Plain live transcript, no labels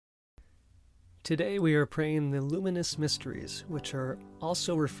Today we are praying the luminous mysteries, which are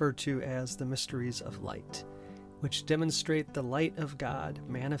also referred to as the mysteries of light, which demonstrate the light of God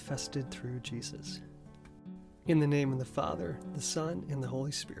manifested through Jesus. In the name of the Father, the Son, and the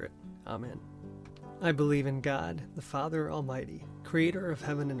Holy Spirit. Amen. I believe in God, the Father Almighty, creator of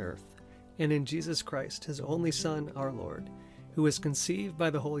heaven and earth, and in Jesus Christ, his only Son, our Lord, who was conceived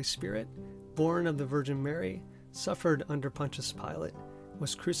by the Holy Spirit, born of the Virgin Mary, suffered under Pontius Pilate,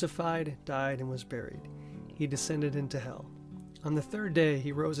 was crucified, died, and was buried. He descended into hell. On the third day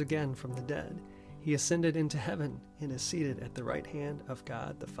he rose again from the dead. He ascended into heaven and is seated at the right hand of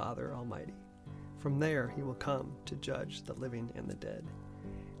God the Father Almighty. From there he will come to judge the living and the dead.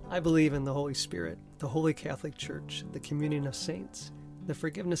 I believe in the Holy Spirit, the Holy Catholic Church, the communion of saints, the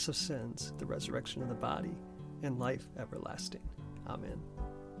forgiveness of sins, the resurrection of the body, and life everlasting. Amen.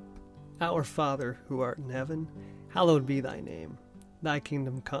 Our Father, who art in heaven, hallowed be thy name. Thy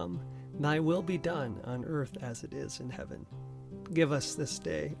kingdom come, thy will be done on earth as it is in heaven. Give us this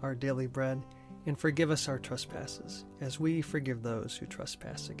day our daily bread, and forgive us our trespasses, as we forgive those who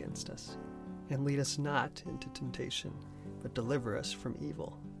trespass against us. And lead us not into temptation, but deliver us from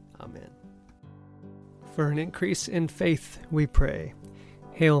evil. Amen. For an increase in faith, we pray.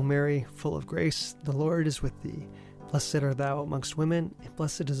 Hail Mary, full of grace, the Lord is with thee. Blessed art thou amongst women, and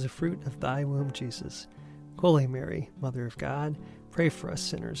blessed is the fruit of thy womb, Jesus. Holy Mary, Mother of God, pray for us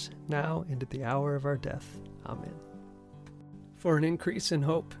sinners, now and at the hour of our death. Amen. For an increase in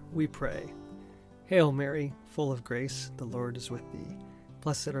hope, we pray. Hail Mary, full of grace, the Lord is with thee.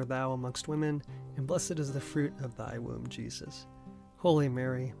 Blessed art thou amongst women, and blessed is the fruit of thy womb, Jesus. Holy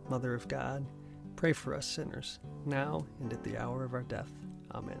Mary, Mother of God, pray for us sinners, now and at the hour of our death.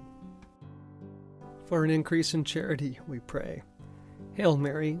 Amen. For an increase in charity, we pray. Hail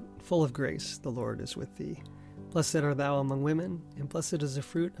Mary, full of grace, the Lord is with thee. Blessed art thou among women, and blessed is the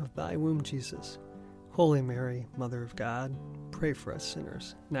fruit of thy womb, Jesus. Holy Mary, Mother of God, pray for us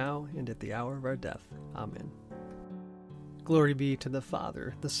sinners, now and at the hour of our death. Amen. Glory be to the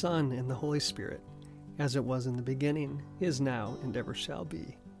Father, the Son, and the Holy Spirit, as it was in the beginning, is now, and ever shall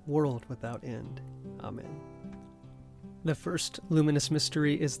be, world without end. Amen. The first luminous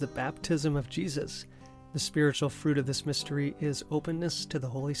mystery is the baptism of Jesus. The spiritual fruit of this mystery is openness to the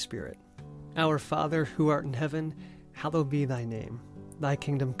Holy Spirit. Our Father, who art in heaven, hallowed be thy name. Thy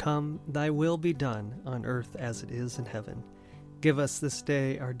kingdom come, thy will be done, on earth as it is in heaven. Give us this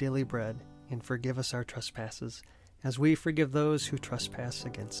day our daily bread, and forgive us our trespasses, as we forgive those who trespass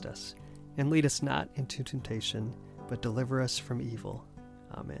against us. And lead us not into temptation, but deliver us from evil.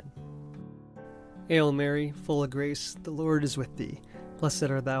 Amen. Hail Mary, full of grace, the Lord is with thee. Blessed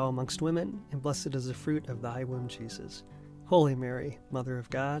art thou amongst women, and blessed is the fruit of thy womb, Jesus. Holy Mary, Mother of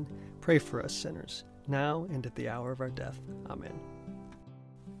God, pray for us sinners, now and at the hour of our death. Amen.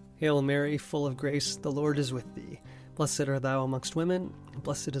 Hail Mary, full of grace, the Lord is with thee. Blessed art thou amongst women, and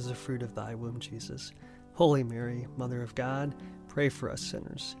blessed is the fruit of thy womb, Jesus. Holy Mary, Mother of God, pray for us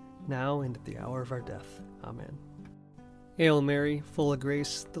sinners, now and at the hour of our death. Amen. Hail Mary, full of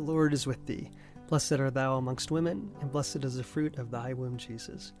grace, the Lord is with thee. Blessed art thou amongst women, and blessed is the fruit of thy womb,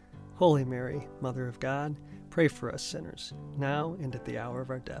 Jesus. Holy Mary, Mother of God, pray for us sinners, now and at the hour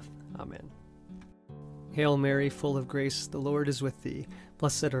of our death. Amen. Hail Mary, full of grace, the Lord is with thee.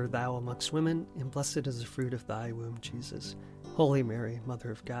 Blessed art thou amongst women, and blessed is the fruit of thy womb, Jesus. Holy Mary,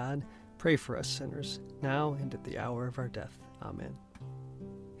 Mother of God, pray for us sinners, now and at the hour of our death. Amen.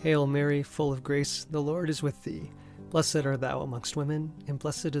 Hail Mary, full of grace, the Lord is with thee. Blessed art thou amongst women, and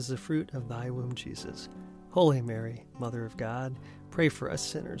blessed is the fruit of thy womb, Jesus. Holy Mary, Mother of God, pray for us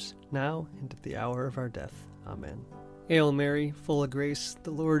sinners, now and at the hour of our death. Amen. Hail Mary, full of grace,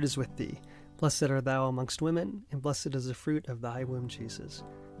 the Lord is with thee. Blessed art thou amongst women, and blessed is the fruit of thy womb, Jesus.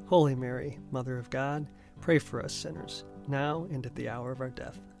 Holy Mary, Mother of God, pray for us sinners, now and at the hour of our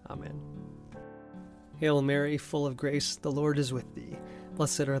death. Amen. Hail Mary, full of grace, the Lord is with thee.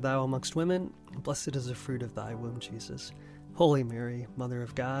 Blessed art thou amongst women, and blessed is the fruit of thy womb, Jesus. Holy Mary, Mother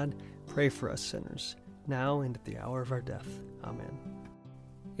of God, pray for us sinners, now and at the hour of our death. Amen.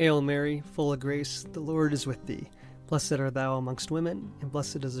 Hail Mary, full of grace, the Lord is with thee. Blessed art thou amongst women, and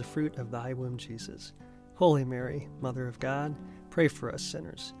blessed is the fruit of thy womb, Jesus. Holy Mary, Mother of God, pray for us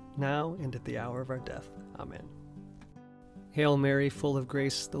sinners, now and at the hour of our death. Amen. Hail Mary, full of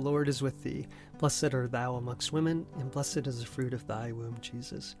grace, the Lord is with thee. Blessed art thou amongst women, and blessed is the fruit of thy womb,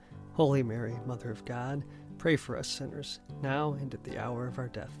 Jesus. Holy Mary, Mother of God, pray for us sinners, now and at the hour of our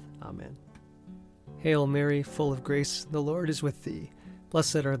death. Amen. Hail Mary, full of grace, the Lord is with thee.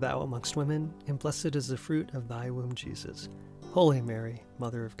 Blessed art thou amongst women, and blessed is the fruit of thy womb, Jesus. Holy Mary,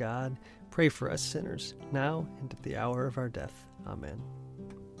 Mother of God, pray for us sinners, now and at the hour of our death. Amen.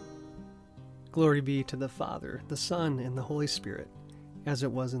 Glory be to the Father, the Son, and the Holy Spirit, as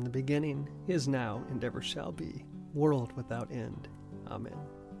it was in the beginning, is now, and ever shall be, world without end. Amen.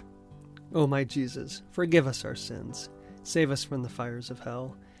 O my Jesus, forgive us our sins, save us from the fires of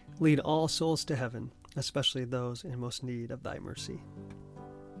hell, lead all souls to heaven, especially those in most need of thy mercy.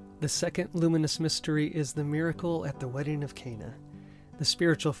 The second luminous mystery is the miracle at the wedding of Cana. The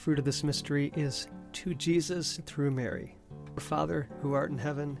spiritual fruit of this mystery is to Jesus through Mary. Our Father, who art in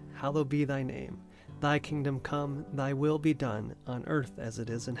heaven, hallowed be thy name. Thy kingdom come, thy will be done, on earth as it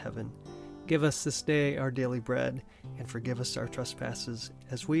is in heaven. Give us this day our daily bread, and forgive us our trespasses,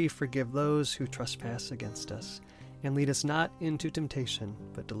 as we forgive those who trespass against us. And lead us not into temptation,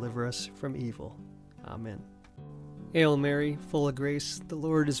 but deliver us from evil. Amen. Hail Mary, full of grace, the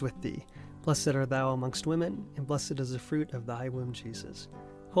Lord is with thee. Blessed art thou amongst women, and blessed is the fruit of thy womb, Jesus.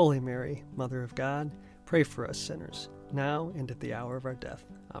 Holy Mary, Mother of God, pray for us sinners, now and at the hour of our death.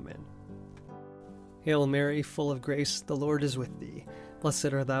 Amen. Hail Mary, full of grace, the Lord is with thee.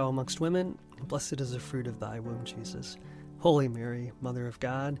 Blessed art thou amongst women, and blessed is the fruit of thy womb, Jesus. Holy Mary, Mother of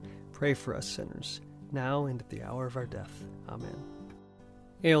God, pray for us sinners, now and at the hour of our death. Amen.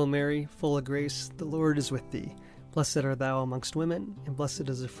 Hail Mary, full of grace, the Lord is with thee. Blessed art thou amongst women, and blessed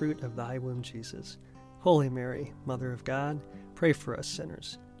is the fruit of thy womb, Jesus. Holy Mary, Mother of God, pray for us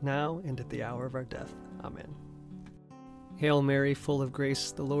sinners, now and at the hour of our death. Amen. Hail Mary, full of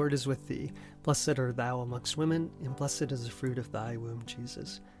grace, the Lord is with thee. Blessed art thou amongst women, and blessed is the fruit of thy womb,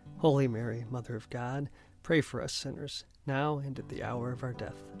 Jesus. Holy Mary, Mother of God, pray for us sinners, now and at the hour of our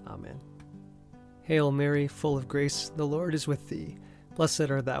death. Amen. Hail Mary, full of grace, the Lord is with thee.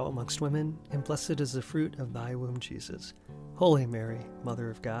 Blessed art thou amongst women, and blessed is the fruit of thy womb, Jesus. Holy Mary, Mother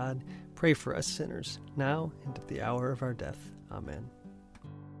of God, pray for us sinners, now and at the hour of our death. Amen.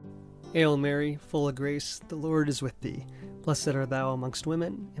 Hail Mary, full of grace, the Lord is with thee. Blessed art thou amongst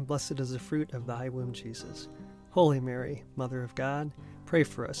women, and blessed is the fruit of thy womb, Jesus. Holy Mary, Mother of God, pray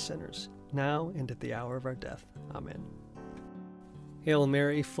for us sinners, now and at the hour of our death. Amen. Hail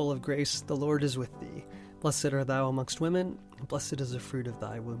Mary, full of grace, the Lord is with thee. Blessed art thou amongst women, and blessed is the fruit of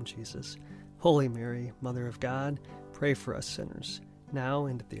thy womb, Jesus. Holy Mary, Mother of God, pray for us sinners, now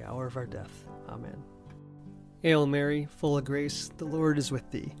and at the hour of our death. Amen. Hail Mary, full of grace, the Lord is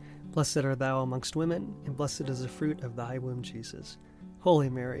with thee. Blessed art thou amongst women, and blessed is the fruit of thy womb, Jesus. Holy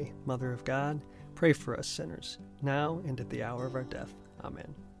Mary, Mother of God, pray for us sinners, now and at the hour of our death.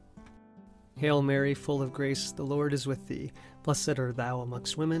 Amen. Hail Mary, full of grace, the Lord is with thee. Blessed art thou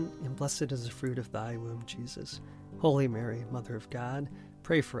amongst women, and blessed is the fruit of thy womb, Jesus. Holy Mary, Mother of God,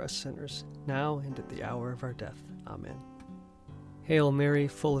 pray for us sinners, now and at the hour of our death. Amen. Hail Mary,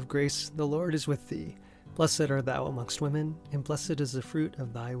 full of grace, the Lord is with thee. Blessed art thou amongst women, and blessed is the fruit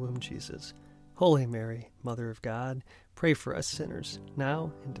of thy womb, Jesus. Holy Mary, Mother of God, pray for us sinners,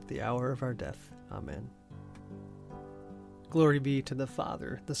 now and at the hour of our death. Amen. Glory be to the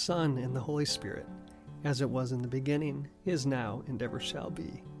Father, the Son, and the Holy Spirit, as it was in the beginning, is now, and ever shall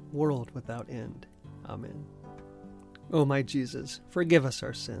be, world without end. Amen. O my Jesus, forgive us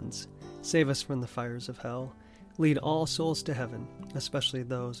our sins, save us from the fires of hell, lead all souls to heaven, especially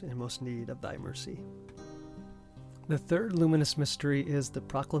those in most need of thy mercy. The third luminous mystery is the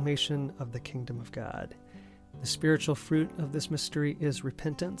proclamation of the kingdom of God. The spiritual fruit of this mystery is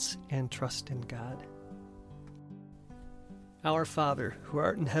repentance and trust in God. Our Father, who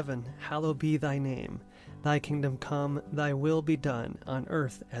art in heaven, hallowed be thy name. Thy kingdom come, thy will be done, on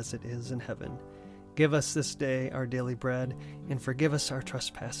earth as it is in heaven. Give us this day our daily bread, and forgive us our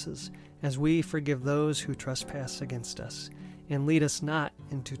trespasses, as we forgive those who trespass against us. And lead us not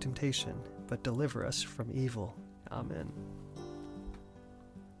into temptation, but deliver us from evil. Amen.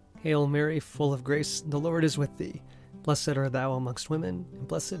 Hail Mary, full of grace, the Lord is with thee. Blessed art thou amongst women, and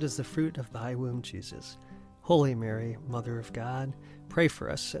blessed is the fruit of thy womb, Jesus. Holy Mary, Mother of God, pray for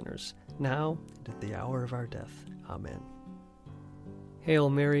us sinners, now and at the hour of our death. Amen. Hail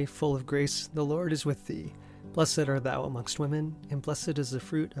Mary, full of grace, the Lord is with thee. Blessed art thou amongst women, and blessed is the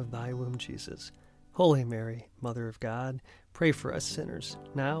fruit of thy womb, Jesus. Holy Mary, Mother of God, pray for us sinners,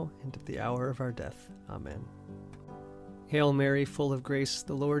 now and at the hour of our death. Amen. Hail Mary, full of grace,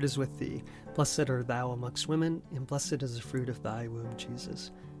 the Lord is with thee. Blessed art thou amongst women, and blessed is the fruit of thy womb,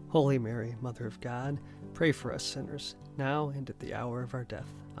 Jesus. Holy Mary, Mother of God, pray for us sinners, now and at the hour of our death.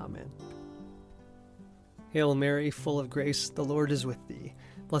 Amen. Hail Mary, full of grace, the Lord is with thee.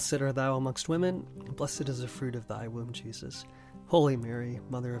 Blessed art thou amongst women, and blessed is the fruit of thy womb, Jesus. Holy Mary,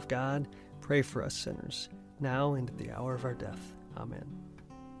 Mother of God, pray for us sinners, now and at the hour of our death. Amen.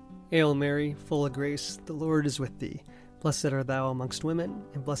 Hail Mary, full of grace, the Lord is with thee. Blessed art thou amongst women,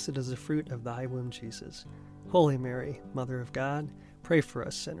 and blessed is the fruit of thy womb, Jesus. Holy Mary, Mother of God, pray for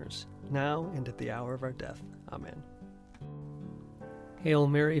us sinners, now and at the hour of our death. Amen. Hail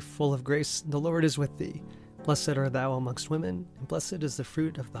Mary, full of grace, the Lord is with thee. Blessed art thou amongst women, and blessed is the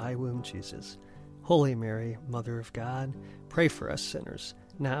fruit of thy womb, Jesus. Holy Mary, Mother of God, pray for us sinners,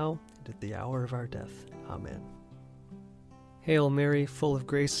 now and at the hour of our death. Amen. Hail Mary, full of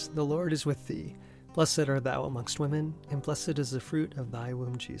grace, the Lord is with thee. Blessed art thou amongst women, and blessed is the fruit of thy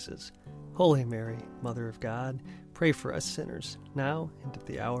womb, Jesus. Holy Mary, Mother of God, pray for us sinners, now and at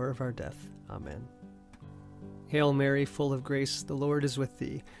the hour of our death. Amen. Hail Mary, full of grace, the Lord is with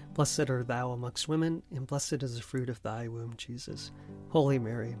thee. Blessed art thou amongst women, and blessed is the fruit of thy womb, Jesus. Holy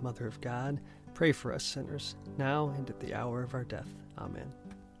Mary, Mother of God, pray for us sinners, now and at the hour of our death. Amen.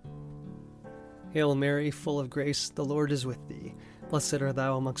 Hail Mary, full of grace, the Lord is with thee. Blessed art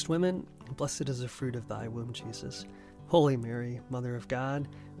thou amongst women, and blessed is the fruit of thy womb, Jesus. Holy Mary, Mother of God,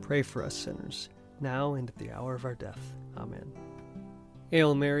 pray for us sinners, now and at the hour of our death. Amen.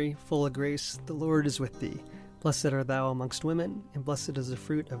 Hail Mary, full of grace, the Lord is with thee. Blessed art thou amongst women, and blessed is the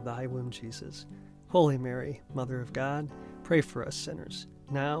fruit of thy womb, Jesus. Holy Mary, Mother of God, pray for us sinners,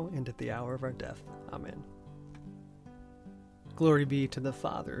 now and at the hour of our death. Amen. Glory be to the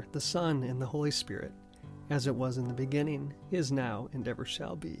Father, the Son, and the Holy Spirit, as it was in the beginning, is now, and ever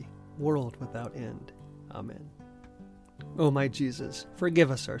shall be, world without end. Amen. O my Jesus,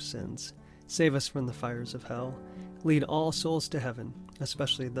 forgive us our sins, save us from the fires of hell, lead all souls to heaven,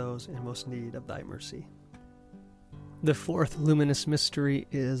 especially those in most need of thy mercy. The fourth luminous mystery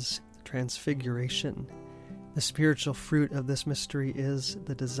is Transfiguration. The spiritual fruit of this mystery is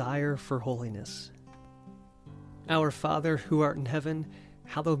the desire for holiness. Our Father, who art in heaven,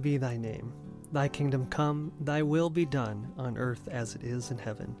 hallowed be thy name. Thy kingdom come, thy will be done, on earth as it is in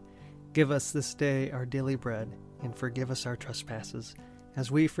heaven. Give us this day our daily bread, and forgive us our trespasses, as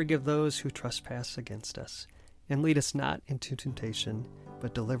we forgive those who trespass against us. And lead us not into temptation,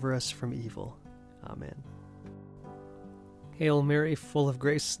 but deliver us from evil. Amen. Hail Mary, full of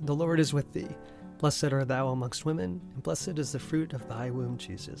grace, the Lord is with thee. Blessed art thou amongst women, and blessed is the fruit of thy womb,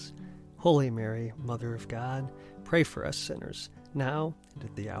 Jesus. Holy Mary, Mother of God, pray for us sinners, now and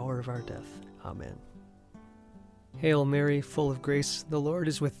at the hour of our death. Amen. Hail Mary, full of grace, the Lord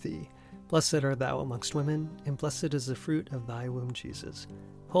is with thee. Blessed art thou amongst women, and blessed is the fruit of thy womb, Jesus.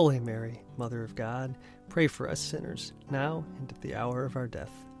 Holy Mary, Mother of God, pray for us sinners, now and at the hour of our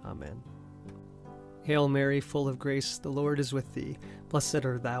death. Amen. Hail Mary, full of grace, the Lord is with thee. Blessed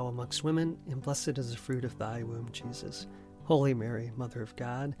art thou amongst women, and blessed is the fruit of thy womb, Jesus. Holy Mary, Mother of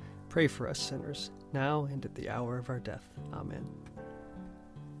God, pray for us sinners, now and at the hour of our death. Amen.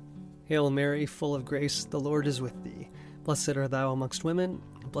 Hail Mary, full of grace, the Lord is with thee. Blessed art thou amongst women,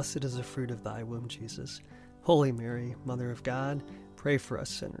 and blessed is the fruit of thy womb, Jesus. Holy Mary, Mother of God, pray for us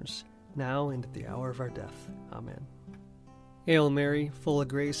sinners, now and at the hour of our death. Amen. Hail Mary, full of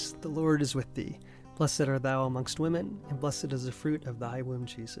grace, the Lord is with thee. Blessed art thou amongst women, and blessed is the fruit of thy womb,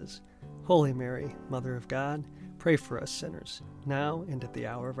 Jesus. Holy Mary, Mother of God, pray for us sinners, now and at the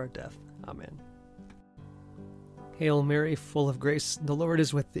hour of our death. Amen. Hail Mary, full of grace, the Lord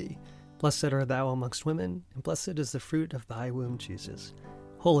is with thee. Blessed art thou amongst women, and blessed is the fruit of thy womb, Jesus.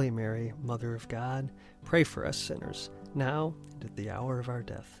 Holy Mary, Mother of God, pray for us sinners, now and at the hour of our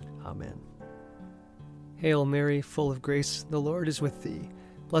death. Amen. Hail Mary, full of grace, the Lord is with thee.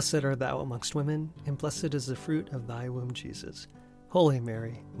 Blessed art thou amongst women, and blessed is the fruit of thy womb, Jesus. Holy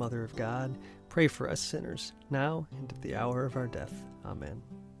Mary, Mother of God, pray for us sinners, now and at the hour of our death. Amen.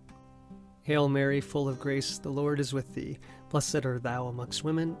 Hail Mary, full of grace, the Lord is with thee. Blessed art thou amongst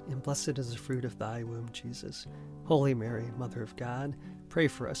women, and blessed is the fruit of thy womb, Jesus. Holy Mary, Mother of God, pray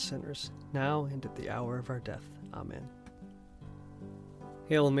for us sinners, now and at the hour of our death. Amen.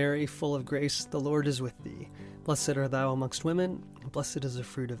 Hail Mary, full of grace, the Lord is with thee. Blessed art thou amongst women, and blessed is the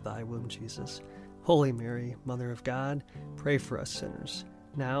fruit of thy womb, Jesus. Holy Mary, Mother of God, pray for us sinners,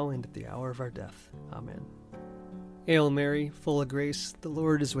 now and at the hour of our death. Amen. Hail Mary, full of grace, the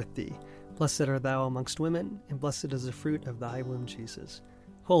Lord is with thee. Blessed art thou amongst women, and blessed is the fruit of thy womb, Jesus.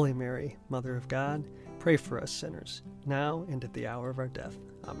 Holy Mary, Mother of God, pray for us sinners, now and at the hour of our death.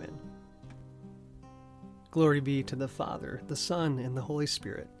 Amen. Glory be to the Father, the Son, and the Holy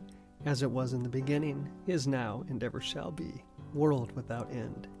Spirit, as it was in the beginning, is now, and ever shall be, world without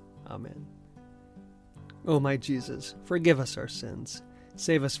end. Amen. O my Jesus, forgive us our sins,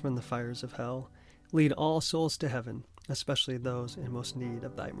 save us from the fires of hell, lead all souls to heaven, especially those in most need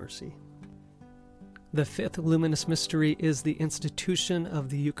of thy mercy. The fifth luminous mystery is the institution of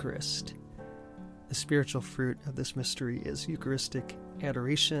the Eucharist. The spiritual fruit of this mystery is Eucharistic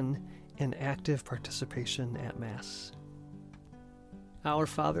adoration and active participation at Mass. Our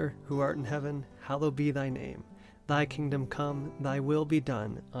Father, who art in heaven, hallowed be thy name. Thy kingdom come, thy will be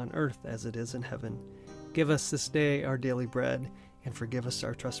done, on earth as it is in heaven. Give us this day our daily bread, and forgive us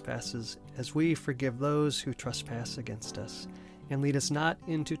our trespasses, as we forgive those who trespass against us. And lead us not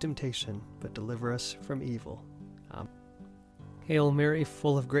into temptation, but deliver us from evil. Amen. Hail Mary,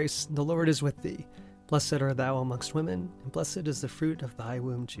 full of grace, the Lord is with thee. Blessed art thou amongst women, and blessed is the fruit of thy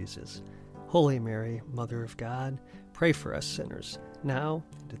womb, Jesus. Holy Mary, Mother of God, pray for us sinners, now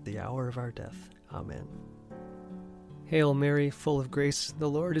and at the hour of our death. Amen. Hail Mary, full of grace, the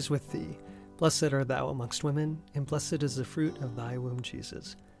Lord is with thee. Blessed art thou amongst women, and blessed is the fruit of thy womb,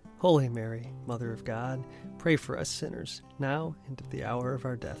 Jesus. Holy Mary, Mother of God, pray for us sinners, now and at the hour of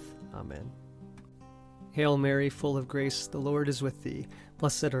our death. Amen. Hail Mary, full of grace, the Lord is with thee.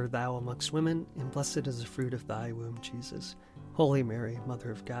 Blessed art thou amongst women, and blessed is the fruit of thy womb, Jesus. Holy Mary,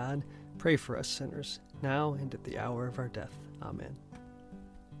 Mother of God, pray for us sinners, now and at the hour of our death. Amen.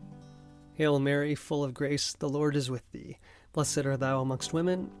 Hail Mary, full of grace, the Lord is with thee. Blessed art thou amongst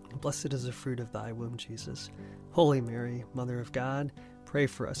women, and blessed is the fruit of thy womb, Jesus. Holy Mary, Mother of God, pray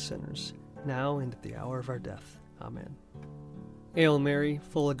for us sinners, now and at the hour of our death. Amen. Hail Mary,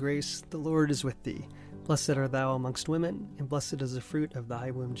 full of grace, the Lord is with thee. Blessed art thou amongst women, and blessed is the fruit of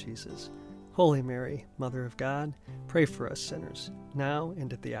thy womb, Jesus. Holy Mary, Mother of God, pray for us sinners, now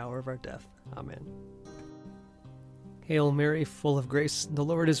and at the hour of our death. Amen. Hail Mary, full of grace, the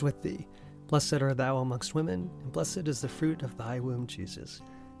Lord is with thee. Blessed art thou amongst women, and blessed is the fruit of thy womb, Jesus.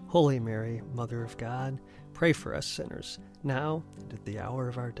 Holy Mary, Mother of God, pray for us sinners, now and at the hour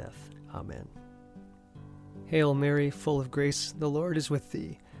of our death. Amen. Hail Mary, full of grace, the Lord is with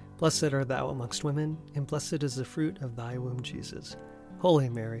thee. Blessed art thou amongst women, and blessed is the fruit of thy womb, Jesus. Holy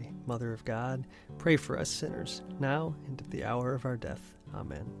Mary, Mother of God, pray for us sinners, now and at the hour of our death.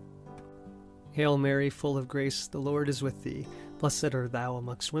 Amen. Hail Mary, full of grace, the Lord is with thee. Blessed art thou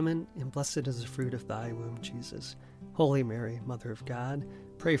amongst women, and blessed is the fruit of thy womb, Jesus. Holy Mary, Mother of God,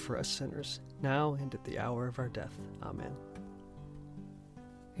 pray for us sinners, now and at the hour of our death. Amen.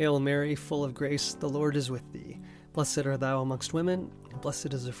 Hail Mary, full of grace, the Lord is with thee. Blessed art thou amongst women, and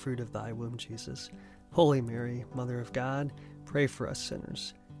blessed is the fruit of thy womb, Jesus. Holy Mary, Mother of God, pray for us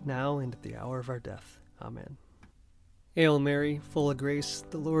sinners, now and at the hour of our death. Amen. Hail Mary, full of grace,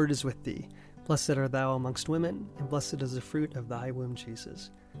 the Lord is with thee. Blessed art thou amongst women, and blessed is the fruit of thy womb, Jesus.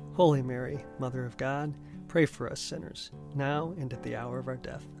 Holy Mary, Mother of God, pray for us sinners, now and at the hour of our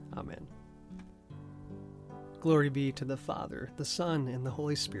death. Amen. Glory be to the Father, the Son, and the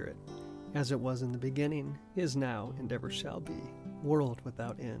Holy Spirit, as it was in the beginning, is now, and ever shall be, world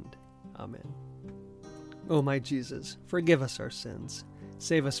without end. Amen. O my Jesus, forgive us our sins,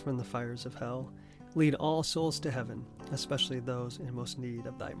 save us from the fires of hell, lead all souls to heaven, especially those in most need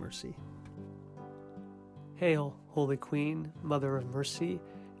of thy mercy. Hail, Holy Queen, Mother of Mercy,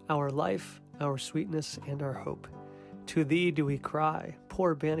 our life, our sweetness, and our hope. To thee do we cry,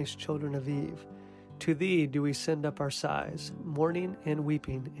 poor banished children of Eve. To thee do we send up our sighs, mourning and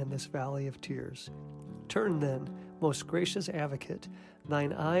weeping in this valley of tears. Turn then, most gracious Advocate,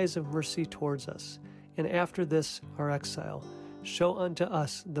 thine eyes of mercy towards us, and after this our exile, show unto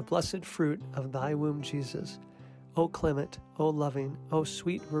us the blessed fruit of thy womb, Jesus. O clement, O loving, O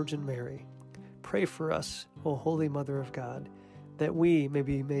sweet Virgin Mary, pray for us, O Holy Mother of God, that we may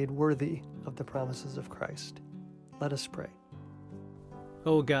be made worthy of the promises of Christ. Let us pray.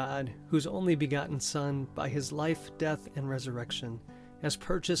 O God, whose only begotten Son, by his life, death, and resurrection, has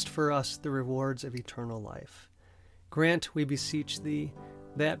purchased for us the rewards of eternal life, grant, we beseech thee,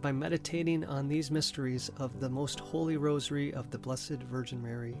 that by meditating on these mysteries of the most holy Rosary of the Blessed Virgin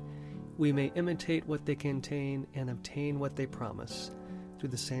Mary, we may imitate what they contain and obtain what they promise, through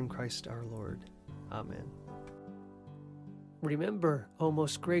the same Christ our Lord. Amen. Remember, O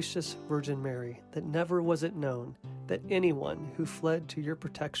most gracious Virgin Mary, that never was it known that anyone who fled to your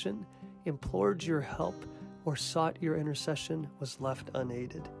protection, implored your help, or sought your intercession was left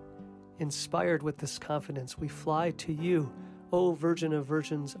unaided. Inspired with this confidence, we fly to you, O Virgin of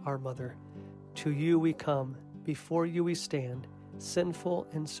Virgins, our Mother. To you we come, before you we stand, sinful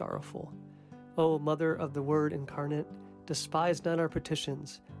and sorrowful. O Mother of the Word incarnate, despise not our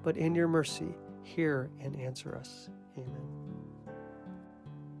petitions, but in your mercy hear and answer us. Amen.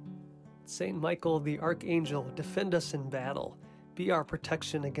 Saint Michael the Archangel, defend us in battle. Be our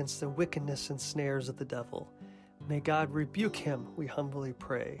protection against the wickedness and snares of the devil. May God rebuke him, we humbly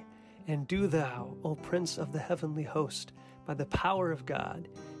pray. And do thou, O Prince of the heavenly host, by the power of God,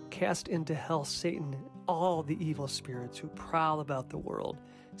 cast into hell Satan and all the evil spirits who prowl about the world,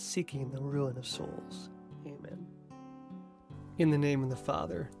 seeking the ruin of souls. Amen. In the name of the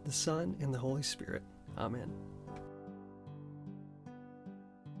Father, the Son, and the Holy Spirit. Amen.